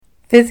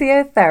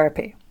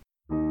Physiotherapy.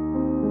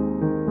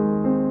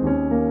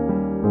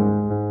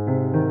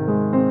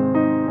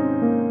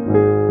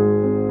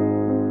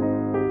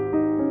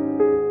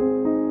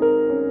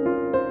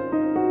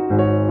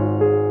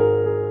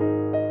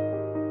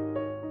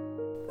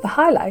 The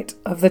highlight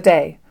of the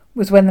day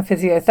was when the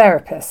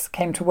physiotherapists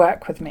came to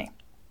work with me.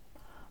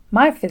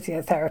 My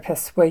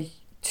physiotherapists were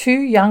two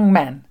young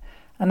men,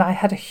 and I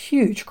had a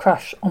huge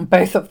crush on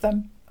both of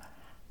them.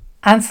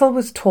 Ansel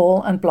was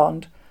tall and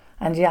blonde,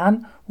 and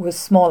Jan was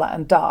smaller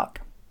and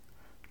dark.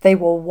 They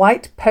wore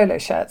white polo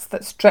shirts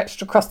that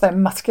stretched across their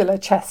muscular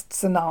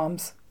chests and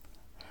arms.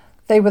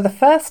 They were the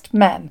first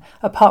men,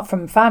 apart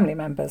from family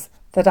members,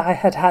 that I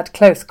had had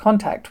close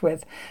contact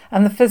with,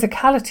 and the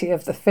physicality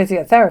of the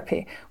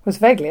physiotherapy was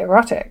vaguely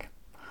erotic.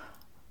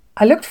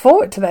 I looked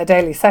forward to their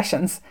daily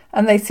sessions,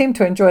 and they seemed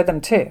to enjoy them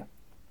too.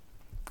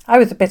 I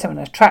was a bit of an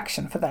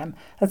attraction for them,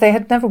 as they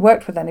had never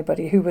worked with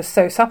anybody who was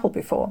so supple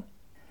before.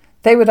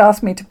 They would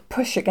ask me to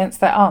push against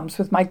their arms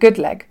with my good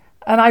leg,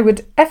 and I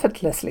would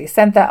effortlessly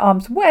send their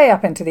arms way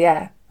up into the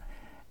air.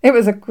 It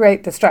was a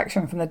great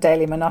distraction from the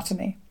daily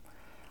monotony.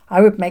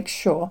 I would make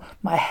sure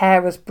my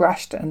hair was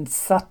brushed and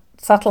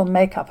subtle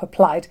makeup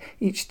applied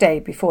each day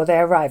before they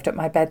arrived at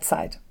my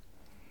bedside.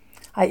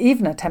 I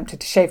even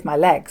attempted to shave my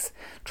legs,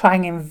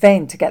 trying in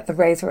vain to get the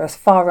razor as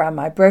far round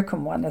my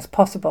broken one as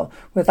possible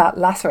without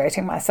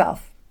lacerating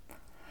myself.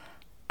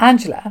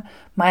 Angela,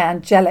 my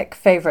angelic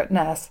favourite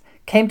nurse,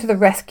 came to the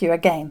rescue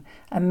again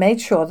and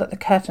made sure that the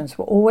curtains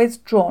were always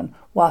drawn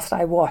whilst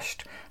I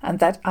washed and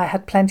that I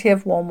had plenty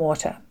of warm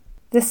water.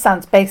 This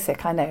sounds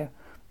basic, I know,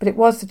 but it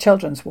was the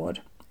children's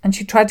ward, and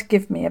she tried to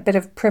give me a bit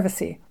of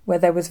privacy where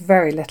there was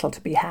very little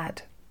to be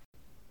had.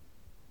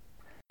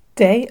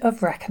 Day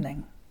of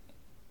Reckoning.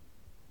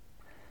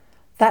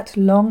 That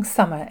long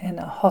summer in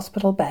a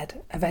hospital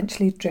bed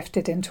eventually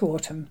drifted into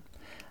autumn,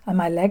 and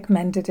my leg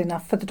mended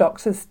enough for the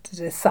doctors to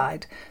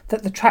decide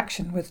that the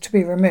traction was to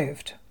be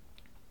removed.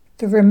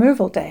 The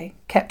removal day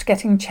kept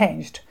getting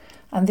changed,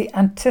 and the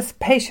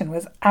anticipation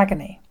was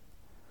agony.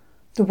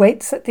 The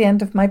weights at the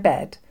end of my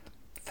bed,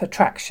 for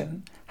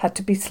traction, had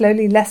to be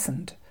slowly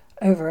lessened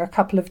over a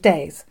couple of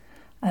days,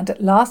 and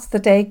at last the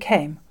day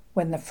came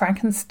when the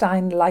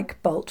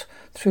Frankenstein-like bolt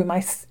through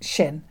my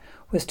shin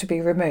was to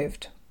be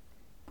removed.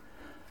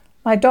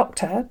 My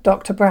doctor,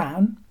 Dr.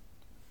 Brown,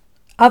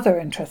 other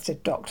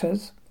interested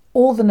doctors,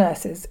 all the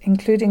nurses,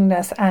 including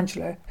Nurse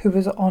Angela, who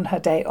was on her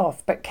day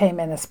off but came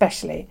in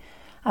especially,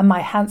 and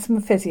my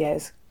handsome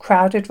physios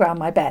crowded round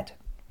my bed.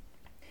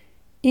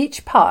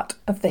 Each part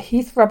of the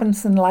Heath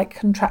Robinson-like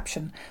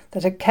contraption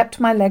that had kept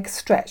my legs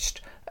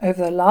stretched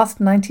over the last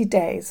 90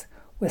 days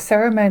were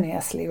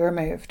ceremoniously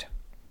removed.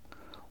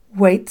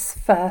 Weights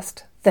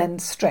first, then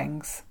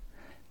strings.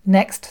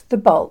 Next, the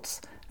bolts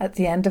at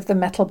the end of the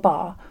metal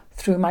bar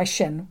through my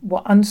shin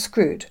were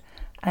unscrewed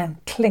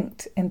and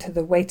clinked into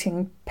the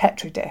waiting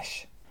Petri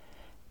dish.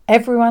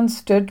 Everyone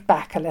stood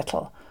back a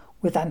little,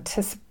 with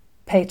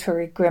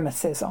anticipatory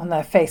grimaces on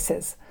their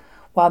faces,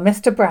 while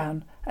Mr.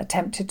 Brown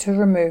attempted to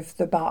remove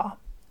the bar.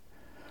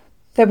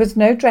 There was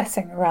no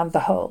dressing around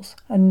the holes,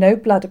 and no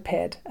blood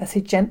appeared as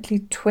he gently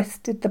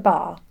twisted the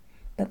bar,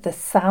 but the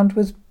sound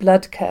was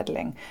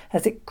blood-curdling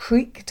as it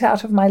creaked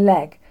out of my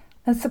leg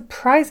and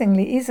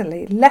surprisingly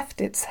easily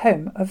left its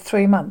home of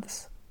 3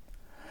 months.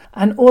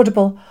 An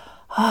audible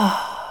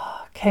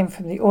 "ah" came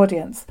from the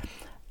audience,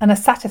 and a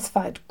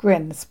satisfied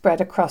grin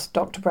spread across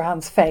Dr.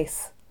 Brown's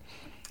face.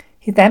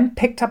 He then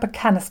picked up a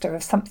canister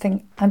of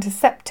something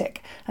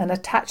antiseptic and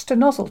attached a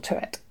nozzle to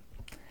it.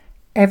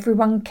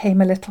 Everyone came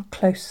a little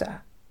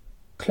closer,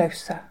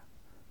 closer,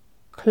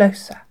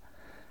 closer,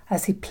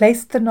 as he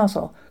placed the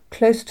nozzle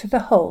close to the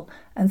hole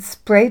and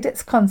sprayed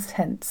its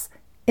contents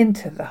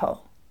into the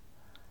hole.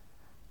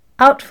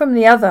 Out from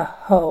the other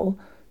hole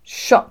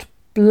shot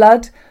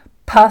blood,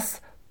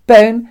 pus,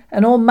 bone,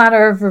 and all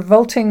manner of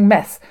revolting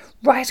mess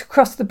right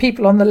across the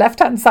people on the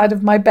left-hand side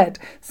of my bed,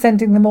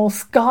 sending them all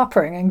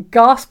scarpering and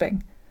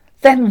gasping,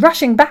 then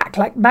rushing back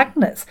like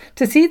magnets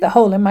to see the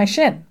hole in my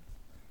shin.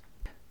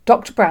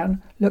 Dr.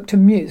 Brown looked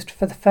amused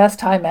for the first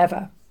time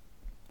ever.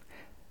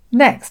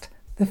 Next,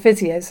 the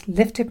physios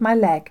lifted my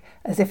leg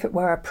as if it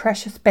were a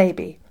precious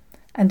baby,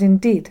 and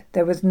indeed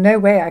there was no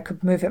way I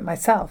could move it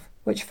myself,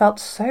 which felt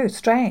so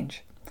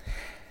strange.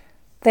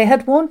 They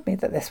had warned me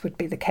that this would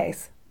be the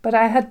case, but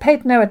I had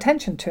paid no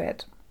attention to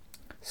it.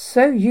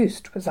 So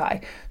used was I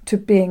to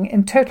being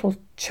in total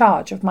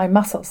charge of my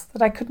muscles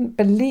that I couldn't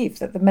believe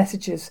that the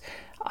messages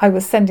I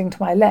was sending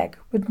to my leg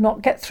would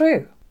not get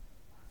through.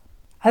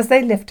 As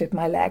they lifted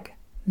my leg,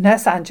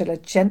 Nurse Angela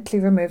gently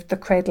removed the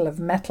cradle of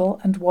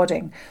metal and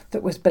wadding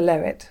that was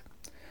below it,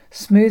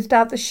 smoothed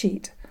out the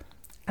sheet,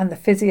 and the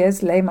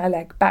physios lay my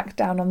leg back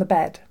down on the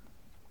bed.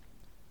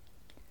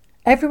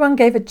 Everyone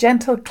gave a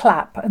gentle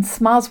clap and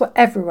smiles were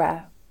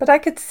everywhere, but I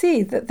could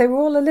see that they were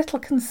all a little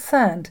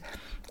concerned,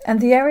 and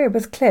the area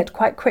was cleared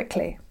quite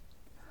quickly.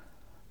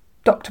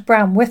 Dr.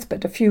 Brown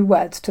whispered a few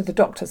words to the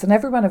doctors, and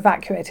everyone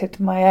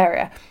evacuated my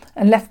area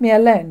and left me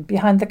alone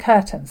behind the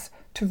curtains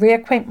to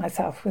reacquaint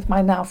myself with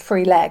my now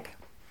free leg.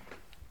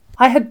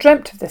 I had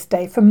dreamt of this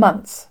day for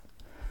months,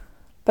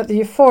 but the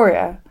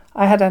euphoria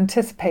I had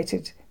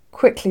anticipated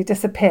quickly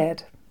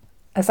disappeared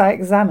as I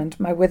examined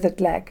my withered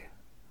leg.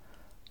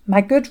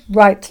 My good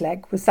right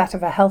leg was that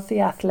of a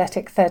healthy,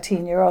 athletic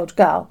 13-year-old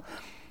girl,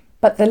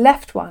 but the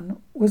left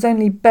one was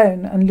only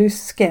bone and loose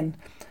skin,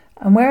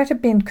 and where it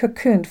had been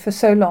cocooned for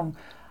so long,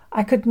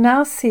 I could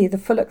now see the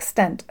full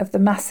extent of the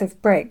massive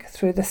break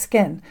through the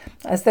skin,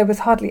 as there was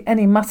hardly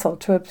any muscle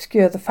to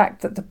obscure the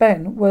fact that the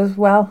bone was,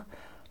 well,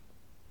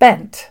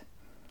 bent,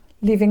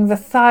 leaving the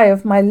thigh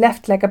of my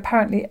left leg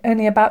apparently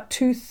only about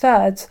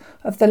 2/3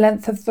 of the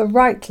length of the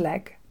right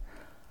leg.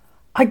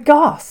 I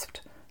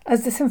gasped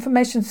as this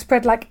information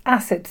spread like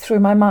acid through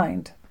my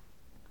mind.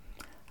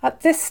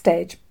 At this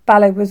stage,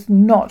 ballet was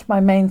not my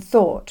main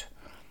thought.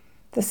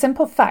 The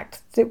simple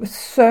fact that it was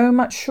so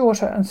much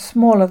shorter and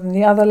smaller than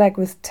the other leg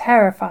was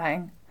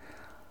terrifying.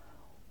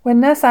 When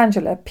Nurse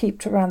Angela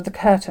peeped around the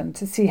curtain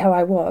to see how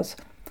I was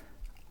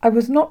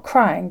not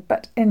crying,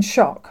 but in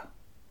shock.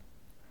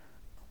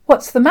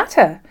 "What's the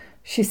matter?"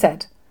 she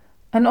said,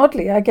 and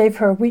oddly I gave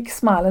her a weak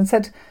smile and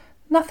said,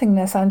 "Nothing,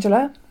 Nurse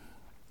Angela."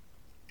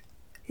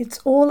 "It's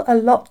all a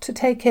lot to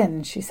take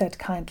in," she said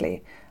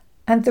kindly,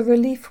 "and the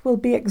relief will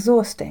be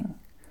exhausting.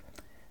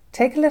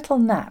 Take a little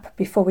nap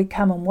before we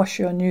come and wash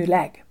your new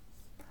leg.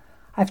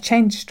 I've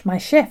changed my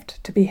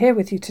shift to be here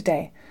with you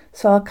today,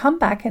 so I'll come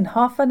back in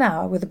half an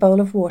hour with a bowl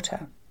of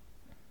water."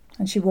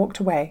 And she walked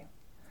away.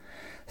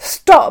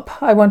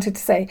 "Stop," I wanted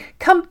to say.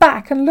 "Come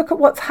back and look at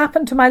what's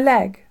happened to my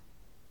leg."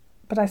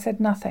 But I said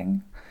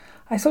nothing.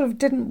 I sort of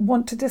didn't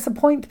want to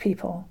disappoint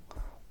people.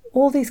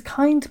 All these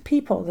kind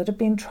people that had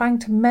been trying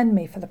to mend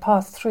me for the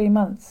past 3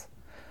 months.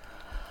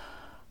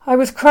 I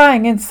was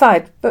crying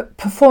inside, but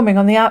performing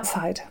on the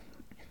outside.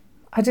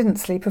 I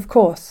didn't sleep, of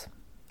course.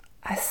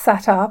 I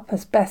sat up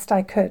as best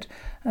I could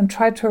and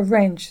tried to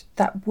arrange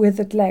that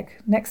withered leg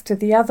next to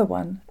the other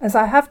one, as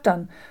I have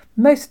done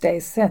most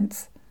days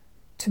since,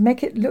 to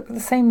make it look the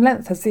same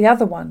length as the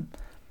other one,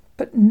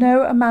 but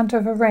no amount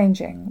of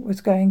arranging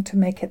was going to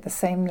make it the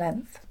same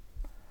length.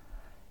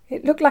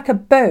 It looked like a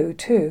bow,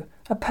 too,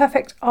 a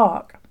perfect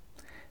arc.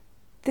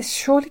 This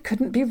surely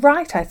couldn't be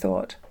right, I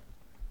thought.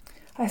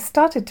 I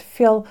started to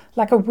feel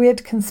like a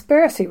weird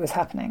conspiracy was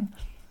happening.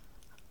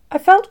 I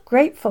felt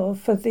grateful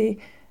for the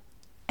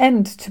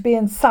end to be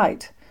in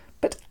sight,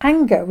 but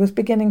anger was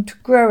beginning to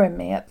grow in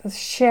me at the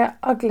sheer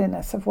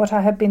ugliness of what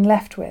I had been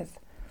left with.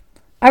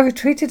 I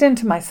retreated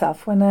into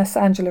myself when Nurse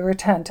Angela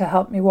returned to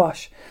help me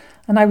wash,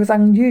 and I was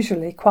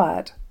unusually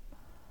quiet.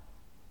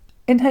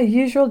 In her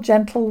usual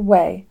gentle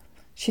way,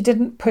 she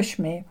didn't push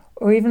me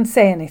or even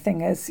say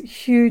anything as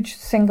huge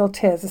single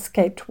tears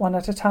escaped one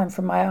at a time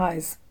from my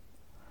eyes.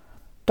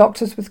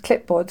 Doctors with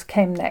clipboards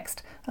came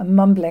next, and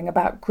mumbling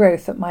about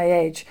growth at my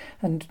age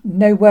and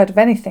no word of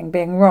anything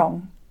being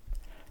wrong.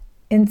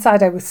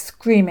 Inside I was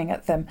screaming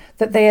at them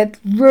that they had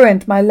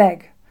ruined my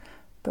leg,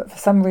 but for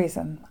some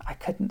reason I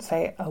couldn't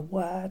say a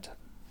word.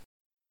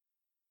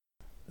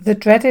 The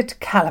dreaded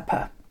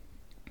caliper.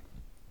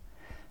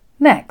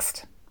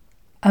 Next,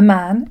 a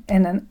man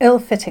in an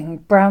ill-fitting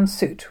brown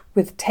suit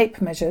with tape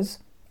measures,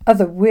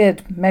 other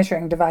weird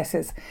measuring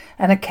devices,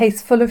 and a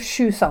case full of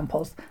shoe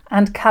samples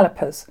and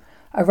calipers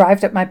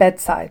arrived at my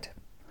bedside.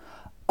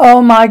 Oh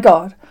my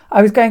God,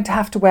 I was going to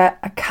have to wear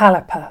a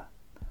caliper.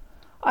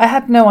 I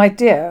had no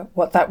idea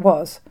what that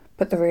was,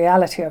 but the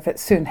reality of it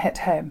soon hit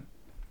home.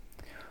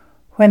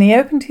 When he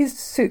opened his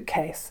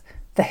suitcase,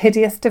 the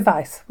hideous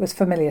device was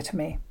familiar to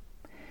me.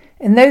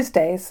 In those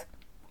days,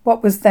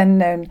 what was then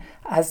known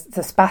as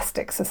the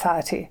Spastic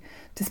Society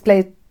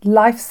displayed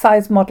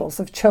life-size models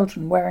of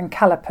children wearing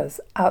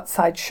calipers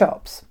outside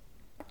shops.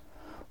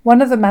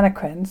 One of the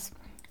mannequins,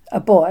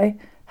 a boy,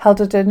 held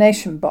a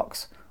donation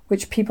box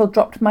which people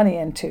dropped money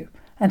into,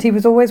 and he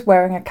was always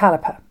wearing a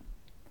caliper.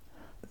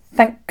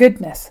 Thank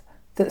goodness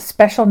that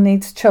special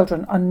needs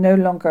children are no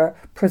longer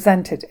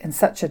presented in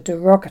such a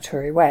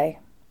derogatory way.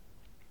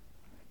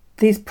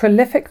 These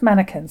prolific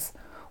mannequins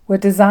were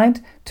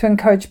designed to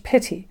encourage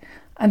pity,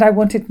 and I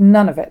wanted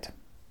none of it.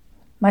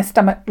 My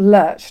stomach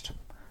lurched.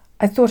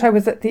 I thought I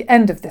was at the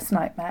end of this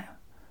nightmare,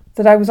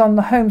 that I was on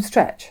the home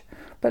stretch,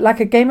 but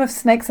like a game of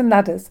snakes and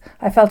ladders,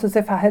 I felt as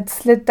if I had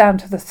slid down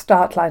to the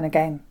start line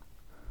again.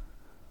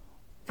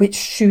 "Which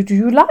shoe do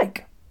you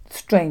like?" the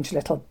strange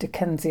little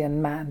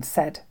Dickensian man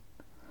said.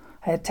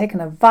 I had taken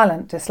a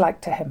violent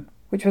dislike to him,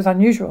 which was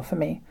unusual for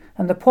me,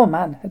 and the poor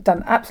man had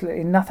done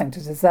absolutely nothing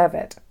to deserve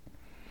it.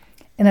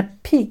 In a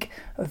peak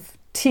of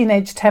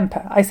teenage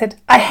temper, I said,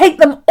 "I hate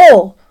them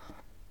all!"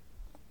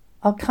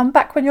 "I'll come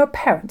back when your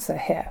parents are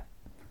here."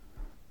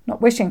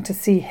 Not wishing to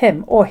see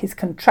him or his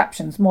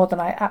contraptions more than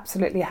I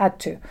absolutely had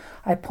to,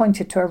 I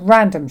pointed to a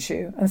random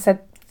shoe and said,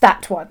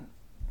 "That one."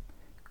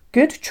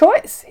 "Good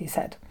choice," he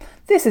said.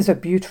 "This is a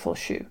beautiful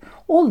shoe,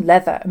 all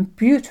leather and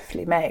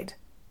beautifully made."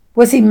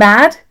 Was he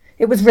mad?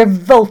 It was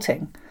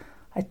revolting.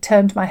 I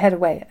turned my head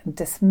away and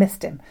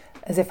dismissed him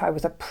as if I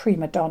was a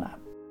prima donna.